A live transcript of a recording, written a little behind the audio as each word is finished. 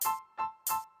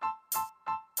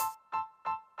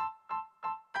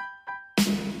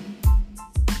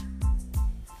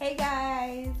Hey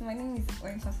guys, my name is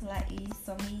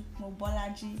Somi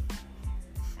Mobolaji.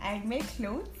 I make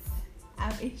clothes.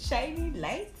 I'm a shiny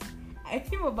light. I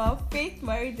film about faith,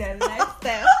 marriage, and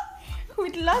lifestyle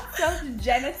with lots of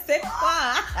genocide.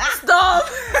 Stop!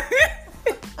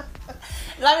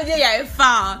 Let me tell you, I'm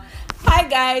far. Hi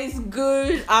guys,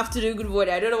 good afternoon, good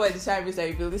morning. I don't know what the time is that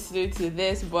you'll be listening to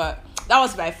this, but that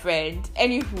was my friend.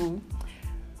 Anywho,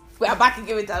 we are back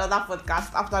again with another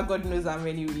podcast after God knows how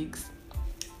many weeks.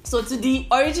 So to the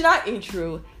original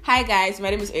intro, hi guys,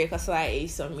 my name is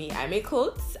Somi. I make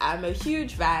clothes. I'm a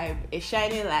huge vibe, a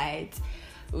shining light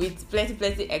with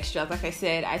plenty extras. Like I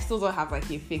said, I still don't have like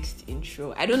a fixed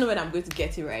intro. I don't know when I'm going to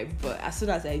get it right, but as soon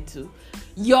as I do,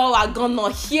 y'all are gonna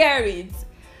hear it.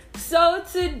 So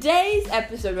today's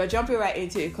episode, we're jumping right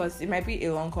into it because it might be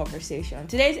a long conversation.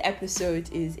 Today's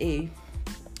episode is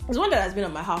one that has been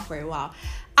on my heart for a while.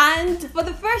 And for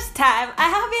the first time, I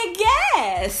have a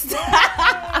guest.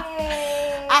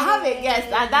 I have a guest,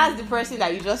 and that's the person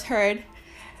that you just heard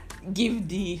give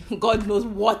the God knows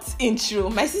what intro.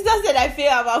 My sister said I feel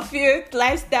about filth,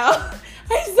 lifestyle.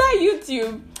 I saw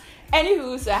YouTube.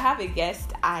 Anywho, so I have a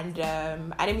guest, and her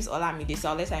name is Lami and I. So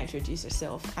I'll let her introduce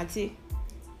herself. Auntie.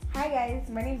 Hi guys,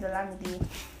 my name is Lami and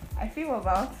I. I film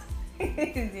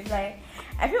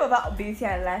about beauty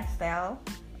and lifestyle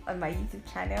on my YouTube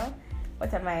channel.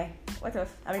 What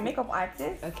else? I'm a makeup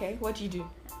artist. Okay, what do you do?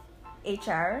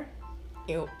 HR.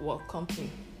 In what company?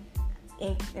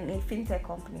 In a fintech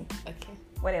company. Okay.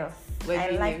 What else? Where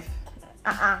do you live?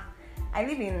 I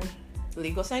live in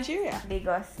Lagos, Nigeria.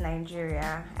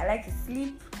 I like to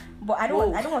sleep, but I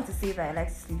don't want to say that I like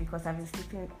to sleep because I've been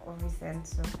sleeping all recent.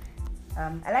 So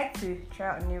I like to try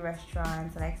out new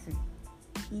restaurants. I like to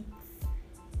eat.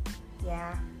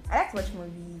 Yeah, I like to watch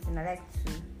movies, and I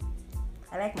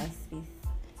like my space.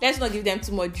 Let's not give them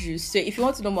too much juice. So if you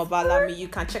want to know more about Lami, you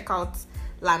can check out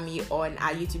Lami on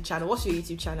our YouTube channel. What's your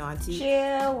YouTube channel, Auntie?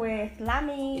 Chill with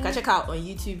Lami. You can check out on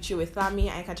YouTube, Chill with Lami,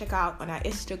 and you can check out on our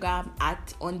Instagram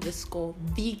at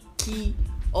 _Vikiola,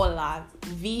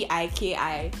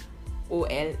 VIKIOLA.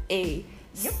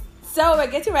 Yep. So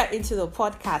we're getting right into the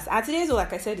podcast. And today's,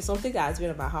 like I said, is something that has been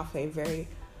on my heart for a very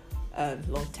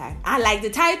long time. And like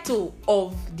the title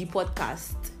of the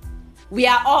podcast, we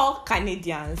are all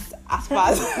Canadians as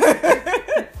far as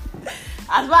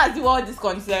the world is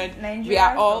concerned. Nigerians, we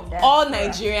are all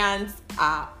Nigerians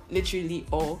are literally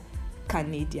all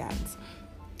Canadians.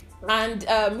 And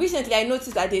recently I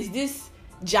noticed that there's this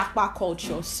Japa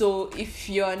culture. So if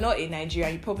you're not a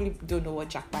Nigerian, you probably don't know what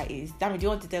Japa is. Damn, do you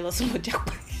want to tell us what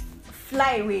Japa is?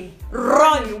 Fly away.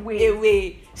 Run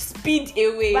away. Speed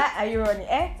away. Why are you running?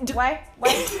 Why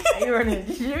are you running?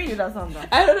 Did you read that song?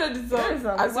 I don't know the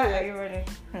song. Why are you running?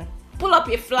 Pull up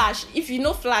a Flash. If you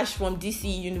know Flash from DC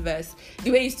universe,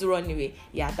 the way he used to run away.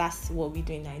 Yeah, that's what we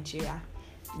do in Nigeria.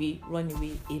 We run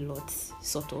away a lot,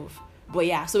 sort of. But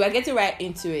yeah, so we're getting right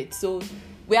into it. So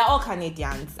we are all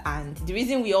Canadians, and the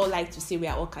reason we all like to say we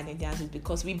are all Canadians is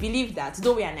because we believe that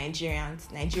though we are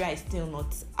Nigerians, Nigeria is still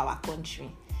not our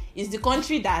country. It's the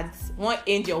country that one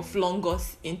angel flung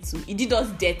us into. He did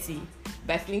us dirty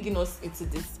by flinging us into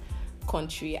this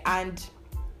country. And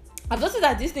I've noticed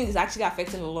that this thing is actually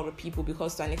affecting a lot of people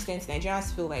because to an extent,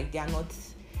 Nigerians feel like they are not,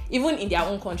 even in their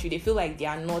own country, they feel like they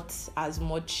are not as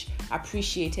much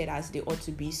appreciated as they ought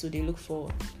to be. So they look for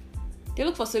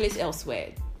solace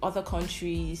elsewhere. Other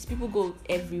countries, people go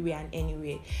everywhere and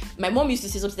anywhere. My mom used to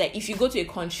say something like, if you go to a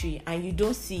country and you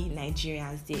don't see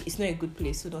Nigerians there, it's not a good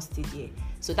place, so don't stay there.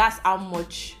 So that's how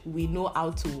much we know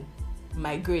how to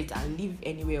migrate and live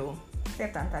anywhere.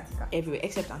 Except Antarctica. Everywhere,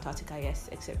 except Antarctica, yes,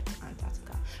 except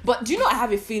Antarctica. But do you know, I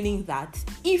have a feeling that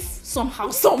if somehow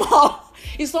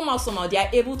they are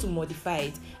able to modify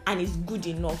it and it's good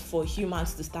enough for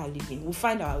humans to start living, we'll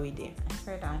find our way there. I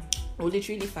swear down. We'll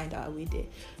literally find our way there.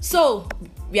 So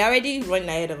we are already running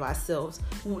ahead of ourselves.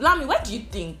 Lami, why do you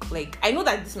think, like, I know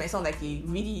that this might sound like a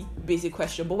really basic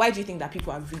question, but why do you think that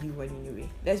people are really running away?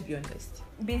 Let's be honest.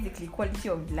 Basically, quality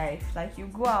of life. Like, you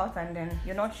go out and then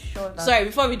you're not sure that... Sorry,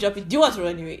 before we drop it, do you want to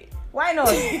run away? Why not?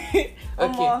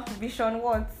 Okay. Vision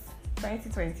what?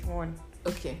 2021.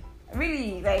 Okay.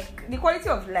 Really, like, the quality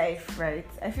of life, right?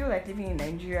 I feel like living in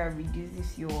Nigeria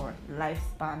reduces your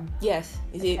lifespan. Yes,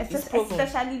 it's proven.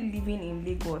 Especially living in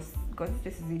Lagos, because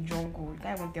this is a jungle. You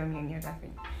can't even tell me any other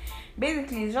thing.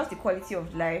 Basically, it's just the quality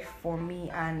of life for me,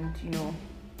 and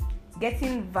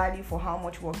getting value for how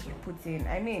much work you put in.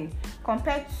 I mean,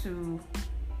 compared to,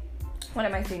 what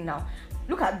am I saying now?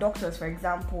 Look at doctors, for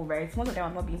example, right? Most of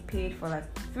them are not being paid for like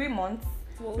 3 months.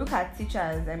 Whoa. Look at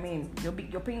teachers. I mean, you're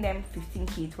paying them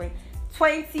 15k,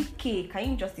 20k. Can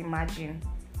you just imagine?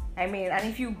 I mean, and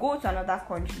if you go to another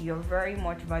country, you're very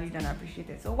much valued and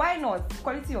appreciated. So why not?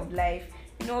 Quality of life,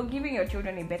 giving your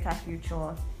children a better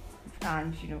future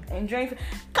and enjoying.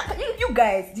 You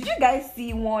guys, did you guys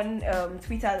see one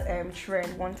Twitter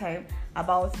trend one time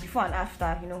about before and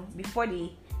after? Before the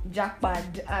jackpot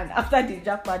and after the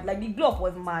jackpot, like the glow up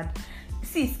was mad.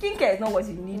 See, skincare is not what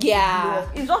you need. Yeah,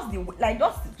 to glow up. It's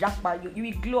just jackpot. You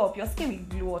will glow up. Your skin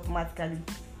will glow automatically.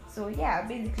 So yeah,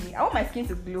 basically, I want my skin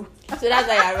to glow. So that's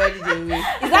why you're ready to win.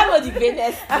 Is that not the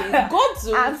greatest thing? Go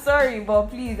to. I'm sorry, but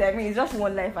please, I mean, it's just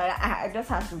one life. I just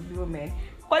have to glow, man.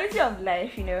 Quality of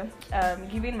life,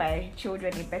 giving my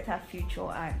children a better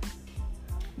future and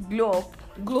glow up.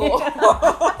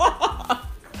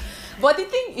 But the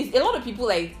thing is, a lot of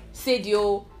people say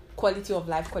the quality of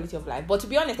life. But to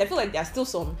be honest, I feel like there are still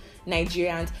some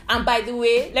Nigerians. And by the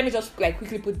way, let me just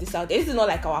quickly put this out there. This is not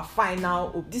like our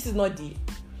final. This is not the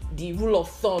rule of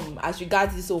thumb as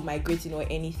regards this whole migrating or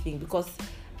anything, because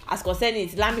as concerning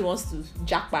it, Lami wants to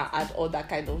jackpot and all that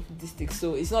kind of district.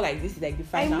 So it's not like this is like the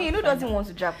final. I mean, who doesn't want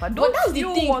to jackpot? But that's the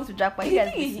thing. Want to jackpot?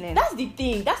 That's the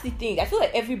thing. I feel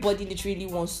like everybody literally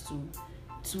wants to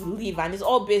live, and it's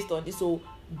all based on this whole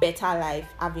better life,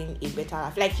 having a better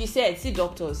life. Like you said, see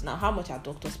doctors now. How much are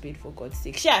doctors paid, for God's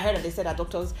sake? Sure, I heard that they said that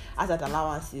doctors as an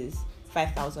allowance is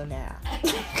 5,000 naira.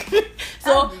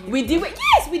 So with the way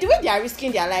they are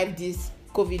risking their life this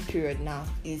COVID period now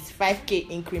is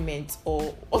 5k increment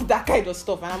or that kind of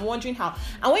stuff, and I'm wondering how.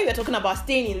 And when we were talking about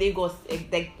staying in Lagos,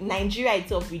 like Nigeria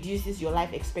itself reduces your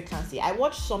life expectancy. I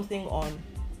watched something on,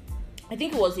 I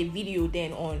think it was a video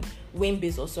then on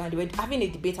Wembase or so, and they were having a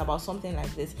debate about something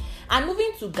like this. And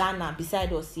moving to Ghana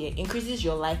beside us here increases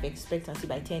your life expectancy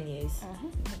by 10 years.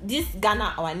 This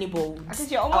Ghana, our neighborhood,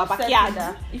 our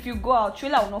backyard. If you go out,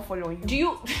 trailer will not follow you. Do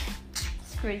you?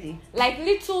 It's crazy. Like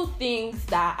little things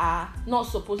that are not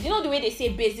supposed. The way they say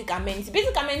basic amenities.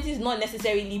 Basic amenities is not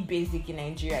necessarily basic in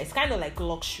Nigeria. It's kind of like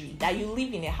luxury, that you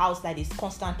live in a house that is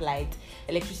constant light,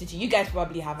 electricity. You guys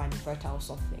probably have an inverter or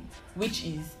something, which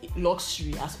is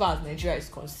luxury as far as Nigeria is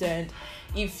concerned.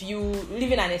 If you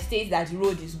live in an estate that the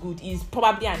road is good, is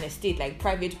probably an estate like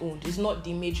private owned. It's not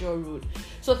the major road.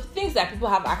 So things that people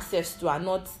have access to are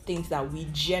not things that we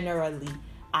generally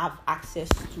have access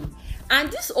to. And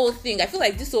this whole thing, I feel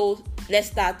like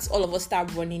all of us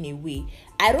start running away.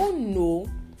 I don't know.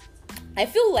 I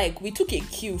feel like we took a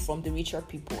cue from the richer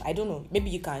people. I don't know. Maybe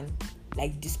you can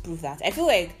disprove that. I feel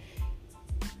like,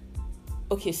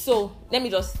 okay, so let me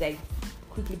just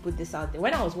quickly put this out there.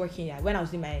 When I was working here, when I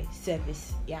was in my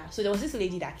service, so there was this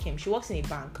lady that came. She works in a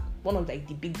bank, one of the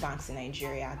big banks in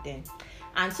Nigeria then.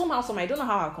 And somehow, I don't know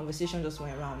how our conversation just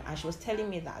went around, and she was telling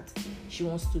me that she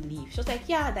wants to leave. She was like,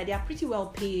 yeah, that they are pretty well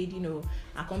paid,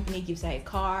 our company gives her a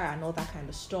car and all that kind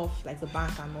of stuff, like the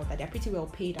bank and all that. They're pretty well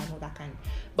paid and all that kind of.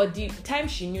 But the time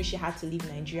she knew she had to leave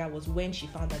Nigeria was when she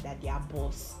found out that the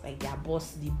boss, the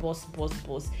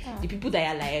people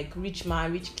that are like rich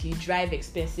man, rich kid, drive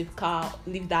expensive car,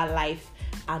 live that life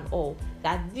and all,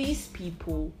 that these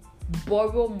people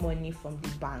borrow money from the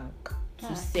bank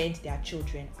to send their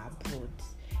children abroad.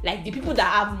 Like the people that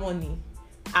have money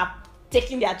are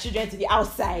taking their children to the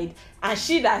outside, and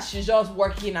she's just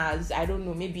working as, I don't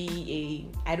know, maybe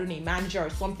a manager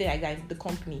or something like that in the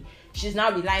company. She's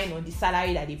now relying on the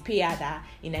salary that they pay her, that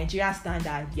in Nigerian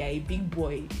standard, you're a big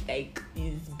boy,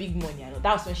 is big money. I know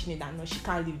that was when she knew that no, she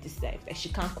can't live this life. She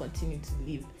can't continue to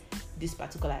live this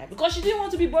particular life because she didn't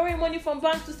want to be borrowing money from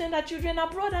banks to send her children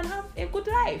abroad and have a good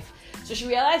life. So she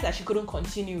realized that she couldn't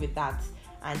continue with that,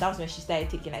 and that was when she started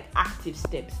taking active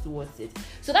steps towards it.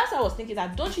 So that's why I was thinking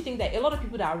that, don't you think that a lot of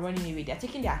people that are running away, they're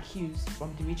taking their cues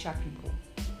from the richer people?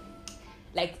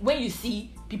 Like when you see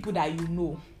people that you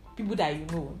know,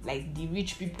 like the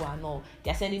rich people and all,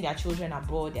 they're sending their children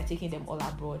abroad, they're taking them all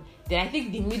abroad, then I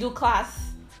think the middle class,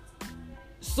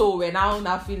 so we're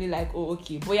now feeling like, oh,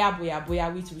 okay, boya, we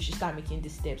should start making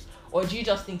these steps. Or do you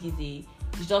just think it's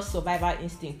just survival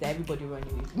instinct that everybody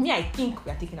running with? Me, I think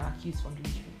we are taking our cues from the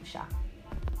rich people, Sha.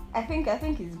 I think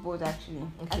it's both actually.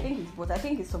 Okay. I think it's both. I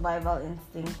think it's survival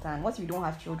instinct, and what if you don't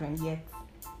have children yet,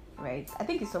 right? I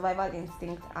think it's survival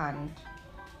instinct and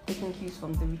taking cues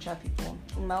from the richer people,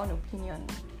 in my own opinion.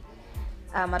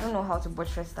 I don't know how to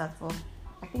buttress that, but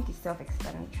I think it's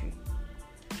self-explanatory.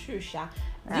 True, Sha.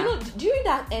 Yeah. During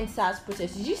that NSAS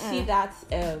protest, did you see that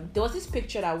there was this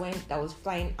picture that was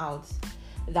flying out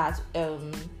that the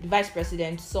vice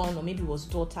president's son, or maybe it was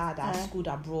daughter, that schooled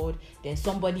abroad, then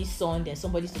somebody's son, then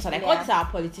somebody's daughter. Like, what's our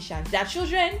politicians? Their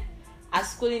children are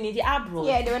schooling in the abroad.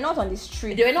 Yeah, they were not on the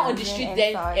street. Then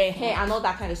and all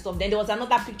that kind of stuff. Then there was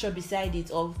another picture beside it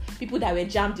of people that were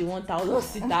jammed in 1,000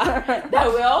 seater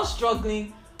that were all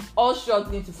struggling all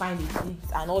struggling to find a seat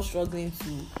and all struggling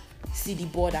to see the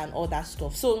board and all that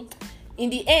stuff. So in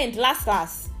the end,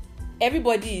 last,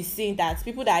 everybody is saying that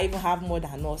people that even have more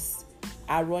than us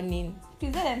are running.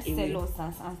 Please let them sell us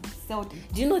and sell them.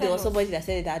 Do you know there was somebody that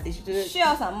said that they should share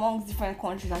us amongst different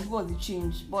countries and what was the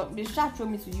change? But they should throw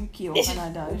me to UK or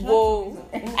Canada. Whoa!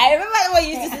 I remember when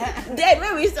you used to say, then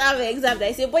when we used to have an exam,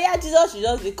 I said, "Boy, yeah, Jesus should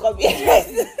just be coming."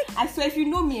 I swear, if you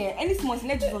know me, any small thing,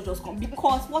 let Jesus just come.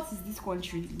 Because what is this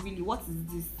country really? What is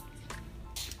this?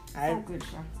 So good,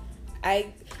 yeah.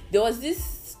 There was this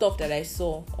stuff that I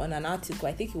saw on an article.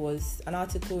 I think it was an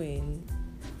article in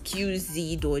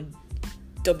QZ or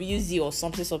WZ or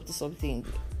something,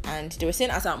 and they were saying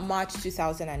as of March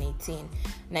 2018,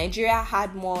 Nigeria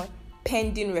had more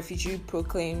pending refugee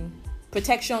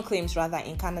protection claims rather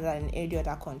in Canada than in any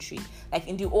other country. Like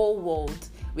in the whole world,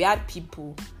 we had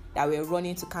people that were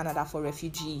running to Canada for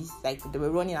refugees, like they were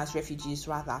running as refugees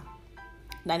rather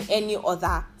than any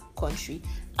other country.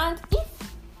 And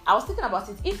if I was thinking about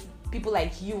it, if people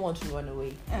like you want to run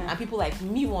away, and people like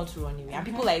me want to run away, and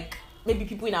people like maybe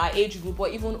people in our age group or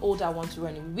even older want to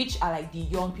run away, which are like the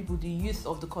young people, the youth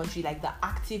of the country, like the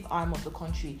active arm of the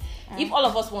country. If all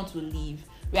of us want to leave,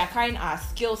 we are carrying our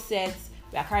skill sets,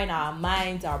 we are carrying our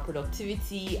minds, our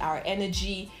productivity, our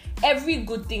energy, every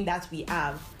good thing that we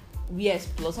have. Yes,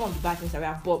 plus some of the bad things that we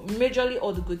have, but majorly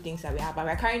all the good things that we have, and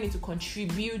we're carrying it to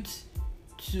contribute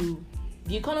to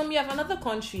the economy of another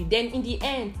country. Then in the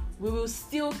end, we will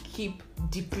still keep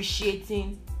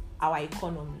depreciating our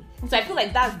economy. So I feel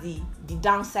like that's the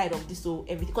downside of this whole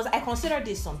everything. Because I consider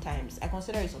it sometimes that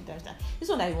this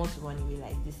one that you want to run away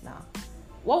like this now,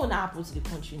 what will not happen to the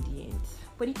country in the end?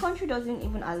 But the country doesn't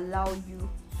even allow you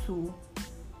to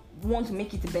want to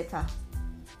make it better.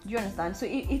 Do you understand? So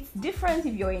it's different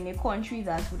if you're in a country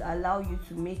that would allow you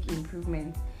to make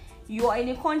improvements. You are in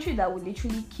a country that would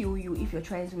literally kill you if you're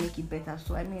trying to make it better.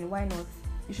 So I mean, why not?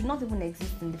 It should not even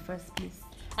exist in the first place.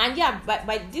 And yeah,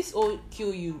 by this whole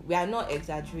kill you, we are not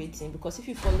exaggerating, because if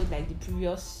you follow like the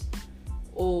previous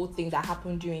old thing that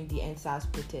happened during the NSAS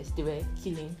protest, they were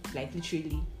killing, like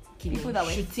literally killing, people that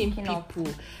were shooting people. Up.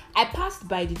 I passed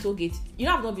by the toll gate. You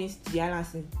know, I've not been to the island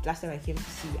since last time I came to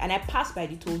see you, and I passed by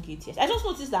the toll gate. Yes, I just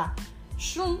noticed that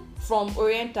from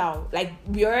Oriental, like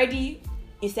we already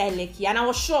inside Lekki, and I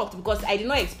was shocked because I did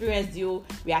not experience the whole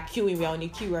we are queuing, we are on a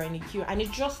queue, and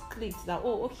it just clicked that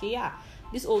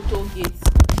this old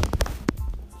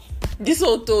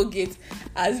toll gate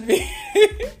has been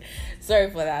sorry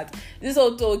for that. This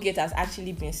old toll gate has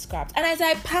actually been scrapped. And as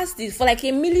I passed it for like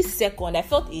a millisecond, I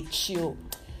felt a chill.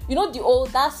 You know,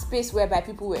 that space whereby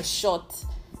people were shot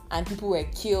and people were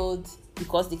killed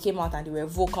because they came out and they were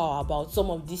vocal about some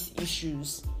of these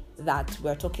issues that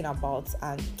we're talking about.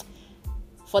 And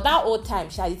for that old time,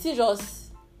 it just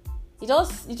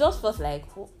felt like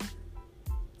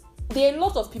there are a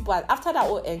lot of people after that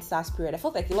whole NSAS period. I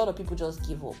felt like a lot of people just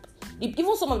give up.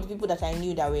 Even some of the people that I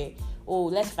knew that were,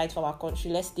 let's fight for our country,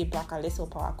 let's stay back and let's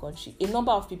help our country. A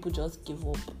number of people just give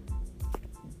up.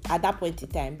 At that point in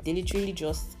time, they literally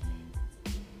just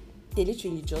give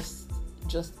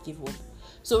up.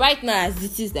 So right now, as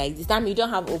it is like this time, you don't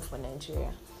have hope for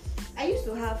Nigeria. I used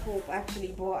to have hope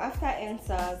actually, but after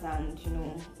NSAS and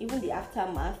even the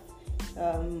aftermath,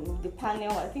 the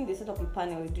panel, I think they set up a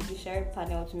panel, a judiciary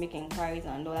panel to make inquiries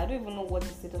and all. I don't even know what the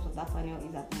status of that panel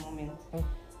is at the moment.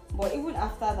 But even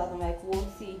after that, I'm like,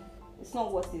 see, it's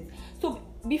not worth it. So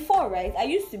before, right, I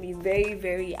used to be very,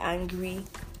 very angry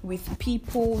with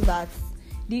people that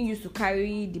didn't used to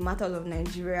carry the matters of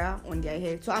Nigeria on their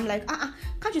head. So I'm like,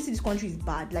 can't you see this country is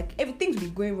bad? Like everything's be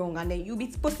going wrong, and then you'll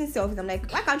be posting selfies. I'm like,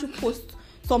 why can't you post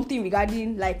something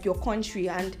regarding like your country?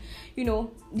 And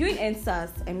during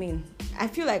NSAS, I mean, I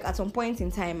feel like at some point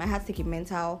in time I had to take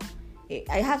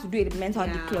I had to do a mental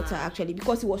declutter actually,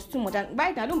 because it was too much. And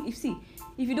right now, if the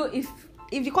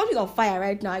country is on fire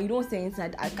right now, you don't say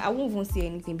inside, I won't even say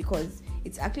anything, because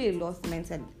it's actually a lot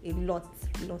mentally, a lot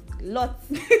a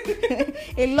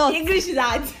lot. English is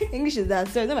that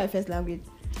so it's not my first language.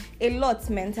 A lot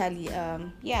mentally.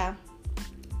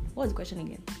 What's the question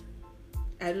again?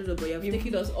 I don't know, but you've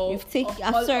taken us all. I've taken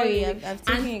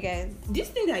you guys. This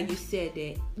thing that you said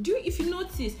there, if you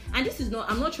notice, and this is not,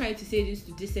 I'm not trying to say this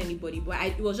to diss anybody, but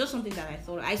it was just something that I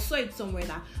thought. I saw it somewhere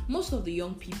that most of the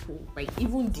young people, like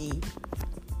even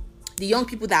the young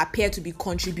people that appear to be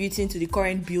contributing to the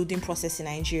current building process in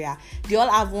Nigeria, they all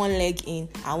have one leg in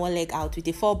and one leg out, with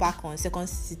a fallback on second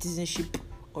citizenship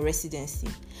or residency.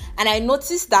 And I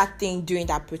noticed that thing during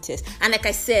that protest. And like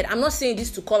I said, I'm not saying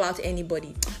this to call out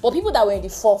anybody, but people that were in the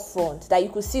forefront, that you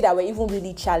could see that were even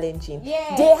really challenging,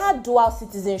 they had dual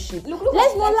citizenship.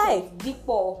 Let's not lie.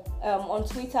 Dipo, on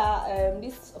Twitter,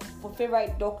 this for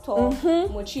favorite doctor,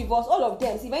 Mochivos, all of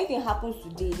them. See, if anything happens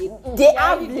today, they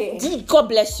are. God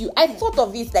bless you. I thought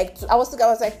of it like I was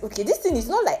like, okay, this thing is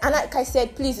not like, and like I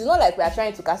said, please, it's not like we are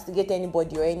trying to castigate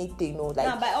anybody or anything. No,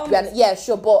 like, yeah,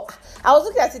 sure, but I was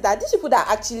looking at it that these people that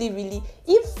actually really,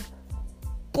 if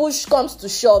push comes to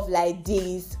shove like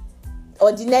this,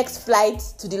 on the next flight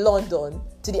to the London,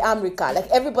 to the America, like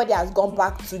everybody has gone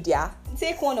back to their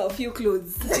take one or few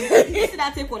clothes. You see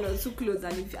that, take one or two clothes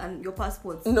and your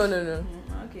passport. No.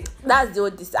 Okay. That's the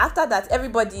old this. After that,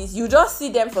 everybody is, you just see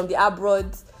them from the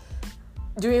abroad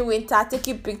during winter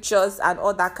taking pictures and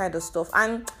all that kind of stuff.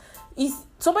 And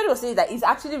somebody was saying that it's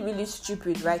actually really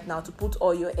stupid right now to put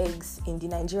all your eggs in the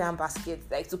Nigerian basket,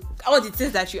 like to all the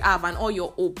things that you have and all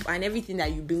your hope and everything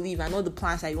that you believe and all the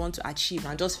plans that you want to achieve,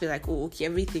 and just feel like, oh, okay,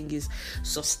 everything is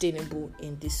sustainable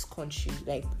in this country.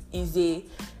 Like,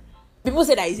 people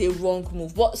say that is a wrong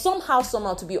move, but somehow,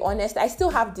 to be honest, I still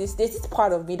have there's this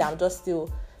part of me that I'm just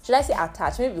still, should I say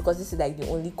attached? Maybe because this is like the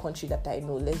only country that I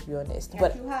know, let's be honest. Yeah,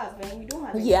 but you have, and you don't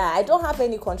have I don't have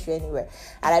any country anywhere.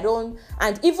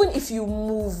 And even if you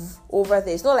move over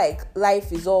there, it's not like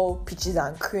life is all peaches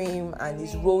and cream and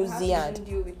it's rosy, you and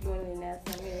deal with loneliness.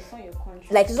 I mean, it's not your country.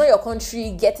 Like, it's not your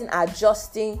country,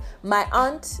 adjusting. My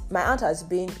aunt has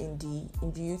been in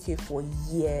the UK for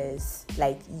years,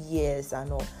 like years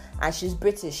and all. And she's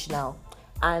British now.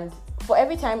 And for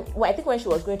every time, I think when she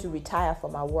was going to retire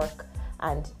from her work,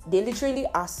 and they literally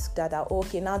asked her that,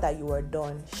 okay, now that you are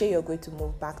done, sure you're going to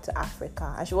move back to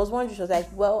Africa. And she was wondering, she was like,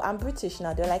 well, I'm British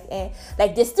now. They're like,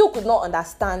 like they still could not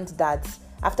understand that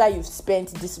after you've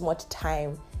spent this much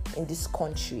time in this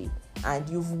country and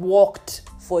you've worked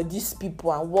for these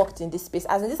people and worked in this space,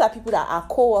 as in these are people that are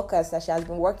co-workers that she has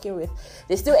been working with,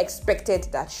 they still expected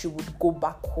that she would go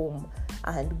back home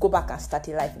and go back and start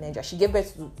a life in Nigeria. She gave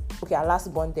birth to, her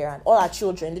last born there, and all her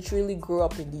children literally grew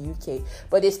up in the UK,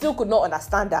 but they still could not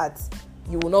understand that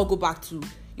you will not go back to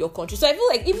your country. So I feel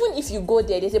like even if you go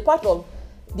there, there's a part of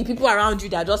the people around you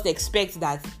that just expect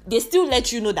that they still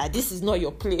let you know that this is not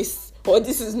your place, or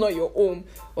this is not your home,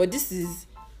 or this is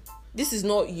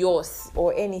not yours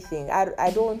or anything. I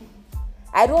don't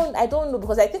know,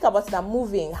 because I think about it, I'm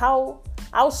moving. How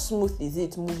smooth is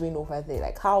it moving over there?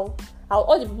 Like how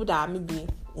all the people that are maybe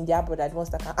in the abroad are the ones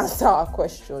that can answer our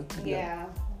question. Yeah,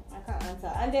 I can't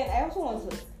answer. And then I also want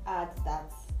to add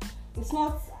that it's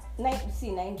not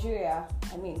Nigeria.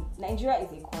 I mean, Nigeria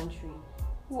is a country.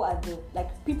 Who are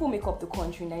people make up the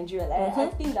country, Nigeria. I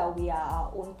think that we are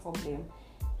our own problem.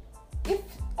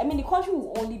 The country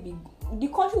will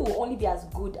only be as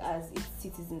good as its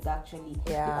citizens, actually.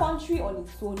 Yeah. The country on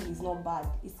its own is not bad.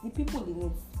 It's the people in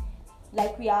it.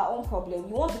 Like, we are our own problem.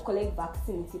 You want to collect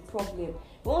vaccine, it's a problem. You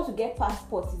want to get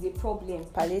passport, is a problem.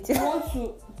 Palliative. You want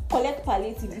to collect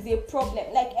palliative, is a problem.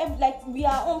 Like we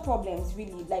are our own problems,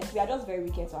 really. Like, we are just very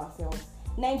wicked to ourselves.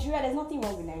 Nigeria, there's nothing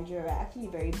wrong with Nigeria. We're actually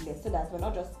very blessed, so that we're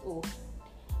not just for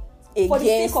the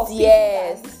sake of people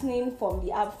that are listening from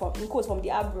the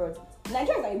abroad.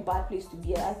 Nigeria is not a bad place to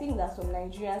be. I think that some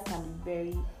Nigerians can be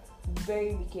very,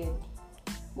 very wicked.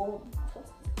 Well,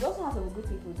 we also have some good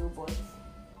people though, but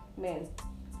man,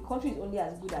 the country is only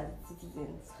as good as its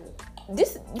citizens. So.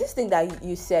 This thing that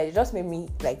you said, it just made me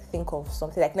think of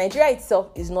something. Like, Nigeria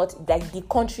itself is not like the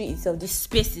country itself, the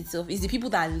space itself is the people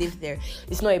that live there.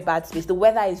 It's not a bad space. The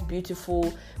weather is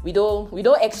beautiful. We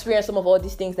don't experience some of all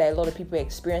these things that a lot of people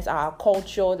experience. Our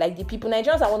culture, like the people,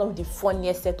 Nigerians are one of the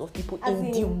funniest set of people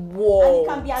in the world.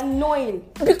 And it can be annoying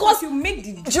because you make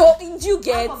the joke. You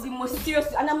get half of the most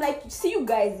serious, and I'm like, see you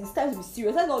guys, it's time to be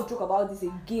serious. Let's not joke about this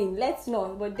again. Let's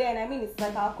not. But then it's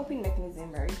like our coping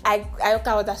mechanism, right? I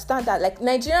can understand that. Like,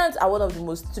 Nigerians are one of the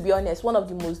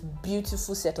most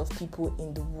beautiful set of people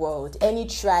in the world. Any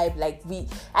tribe,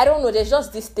 I don't know, there's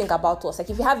just this thing about us.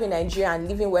 Like, if you have a Nigerian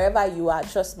living wherever you are,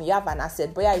 trust me, you have an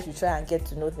asset. But yeah, if you try and get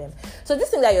to know them. So this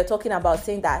thing that you're talking about,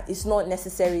 saying that it's not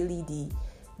necessarily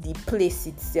the place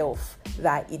itself,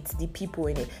 that it's the people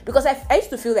in it. Because I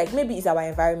used to feel like maybe it's our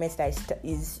environment that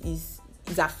is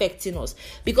affecting us,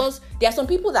 because there are some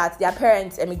people that their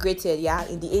parents emigrated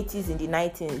in the 80s, in the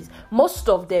 90s. Most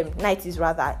of them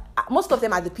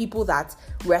are the people that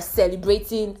were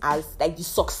celebrating as like the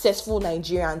successful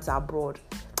Nigerians abroad.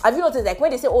 Have you noticed, like,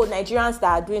 when they say, oh, Nigerians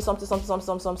that are doing something,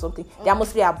 they are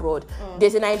mostly abroad.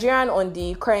 There's a Nigerian on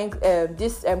the current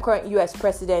US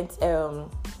president,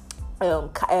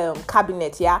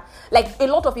 cabinet, yeah. Like a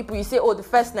lot of people, you say, oh, the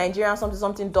first Nigerian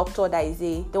something doctor that is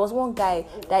there was one guy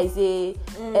that is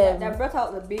that brought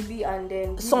out the baby and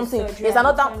then something. There's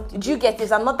another. Do you get?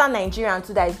 There's another Nigerian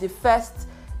too that is the first.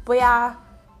 But yeah,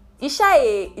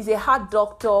 Isha is a heart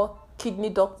doctor, kidney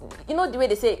doctor. You know the way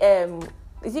they say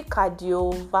is it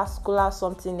cardiovascular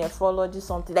something, nephrology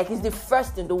something, like it's the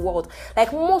first in the world.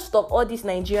 Like most of all these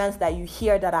Nigerians that you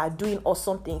hear that are doing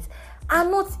awesome things are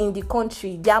not in the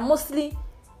country. They are mostly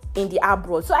in the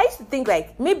abroad. So I used to think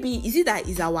like maybe is it that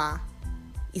is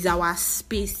our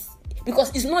space,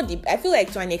 because it's not the, I feel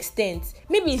like to an extent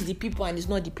maybe it's the people and it's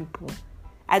not the people.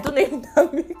 I don't know if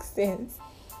that makes sense.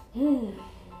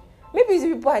 Maybe it's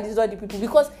the people and it's not the people,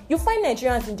 because you find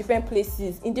Nigerians in different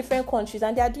places, in different countries,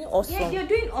 and they are doing awesome. Yeah,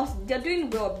 they're doing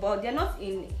well, but they're not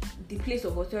in the place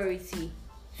of authority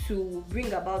to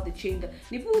bring about the change. The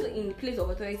people in the place of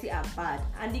authority are bad,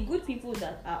 and the good people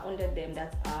that are under them,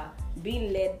 that are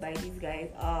being led by these guys,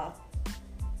 are,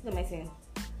 what am I saying?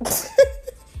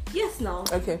 Yes, now.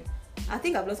 Okay. I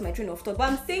think I've lost my train of thought, but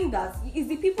I'm saying that it's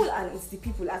the people and it's the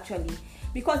people actually,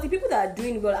 because the people that are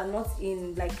doing well are not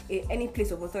in like any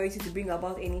place of authority to bring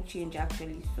about any change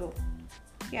actually. So,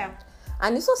 yeah.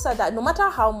 And it's so sad that no matter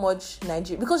how much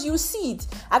Nigeria, because you see it,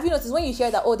 have you noticed when you hear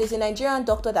that, oh, there's a Nigerian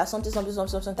doctor that something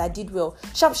that did well,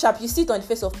 sharp, you see it on the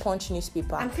face of Punch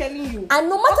newspaper. I'm telling you. And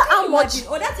no matter how much,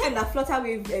 that time that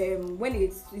Flutterwave, when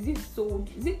is it sold?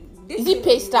 Is it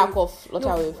pay stack of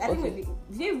Flutterwave? No, I think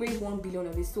they raised 1 billion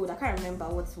of it sold. I can't remember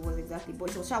what it was exactly, but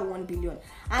it was 1 billion.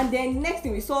 And then next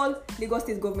thing we saw Lagos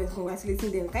State government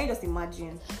congratulating them. Can you just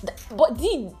imagine? But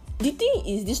the thing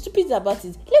is, the stupid thing about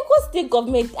it, Lagos State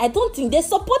government, I don't think they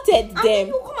supported them. And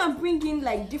you come and bring in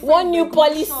like different one new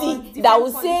policy that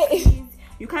will say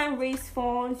you can't raise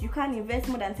funds, you can't invest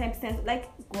more than 10%. Like,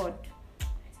 God,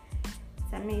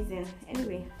 it's amazing.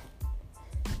 Anyway,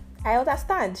 I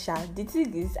understand, Sha. The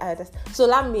thing is, I understand. So,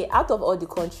 Lami, out of all the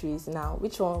countries now,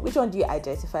 which one do you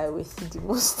identify with the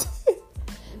most?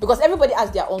 Because everybody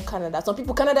has their own Canada. Some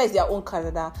people, Canada is their own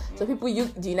Canada. Some people,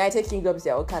 the United Kingdom is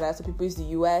their own Canada. Some people use the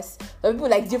US. Some people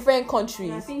like different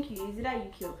countries. I think it's either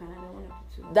UK or Canada, one of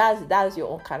the two. That's your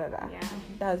own Canada. Yeah.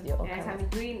 That's your own Canada. Canada. I'm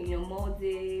doing,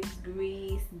 Maldives,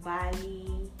 Greece,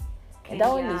 Bali, Kenya.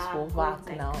 That one is for work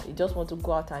like, now. You just want to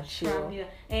go out and chill.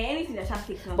 Anything that shall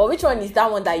take. But which one is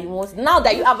that one that you want? Now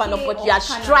that you have an opportunity, you are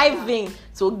striving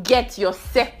to get your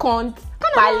second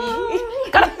Bali.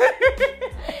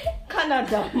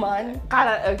 Canada, man.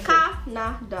 Canada. Okay.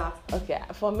 Canada. Okay,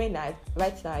 for me now,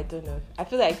 right now, I don't know. I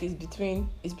feel like it's between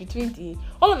the.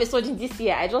 All of a sudden this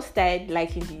year, I just started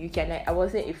liking the UK, and I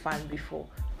wasn't a fan before.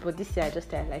 But this year, I just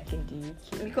started liking the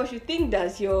UK. Because you think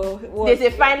that's your. There's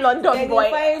a fine London boy.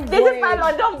 There's a fine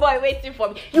London boy waiting for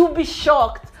me. You'll be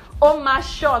shocked. Oh my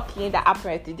shocking that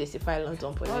apparently there's a fine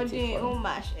London boy waiting for me. Oh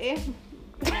my,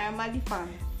 I'm a fan.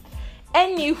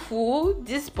 Anywho,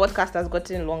 this podcast has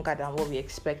gotten longer than what we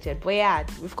expected, but yeah,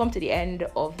 we've come to the end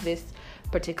of this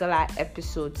particular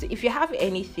episode. So if you have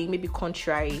anything maybe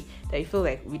contrary that you feel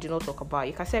like we do not talk about,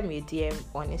 you can send me a DM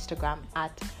on Instagram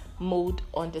at @mode_,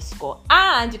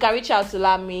 and you can reach out to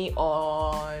Lami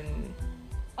on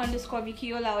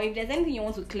 _Viciola, or if there's anything you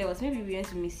want to clear us, maybe we want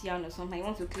to miss you or something, you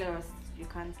want to clear us, you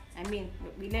can. I mean,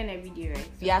 we learn every day, right?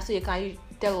 So. Yeah, so you can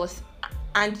tell us,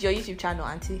 and your YouTube channel,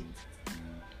 auntie.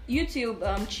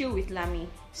 YouTube, Chill with Lami.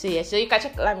 So yeah, so you can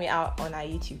check Lami out on our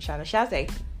YouTube channel. She has like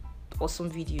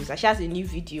awesome videos, and she has a new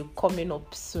video coming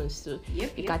up soon, so you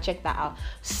can check that out.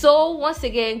 So once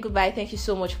again, goodbye. Thank you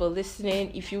so much for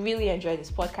listening. If you really enjoyed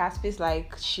this podcast, please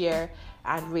like, share,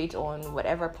 and rate on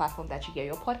whatever platform that you get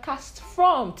your podcast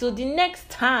from. Till the next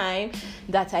time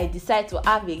that I decide to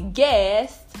have a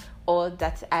guest, or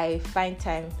that I find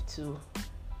time to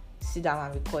sit down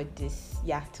and record this.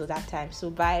 Yeah, till that time.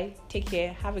 So bye, take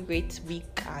care, have a great week,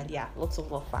 and yeah, lots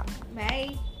of love, fam.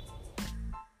 Bye.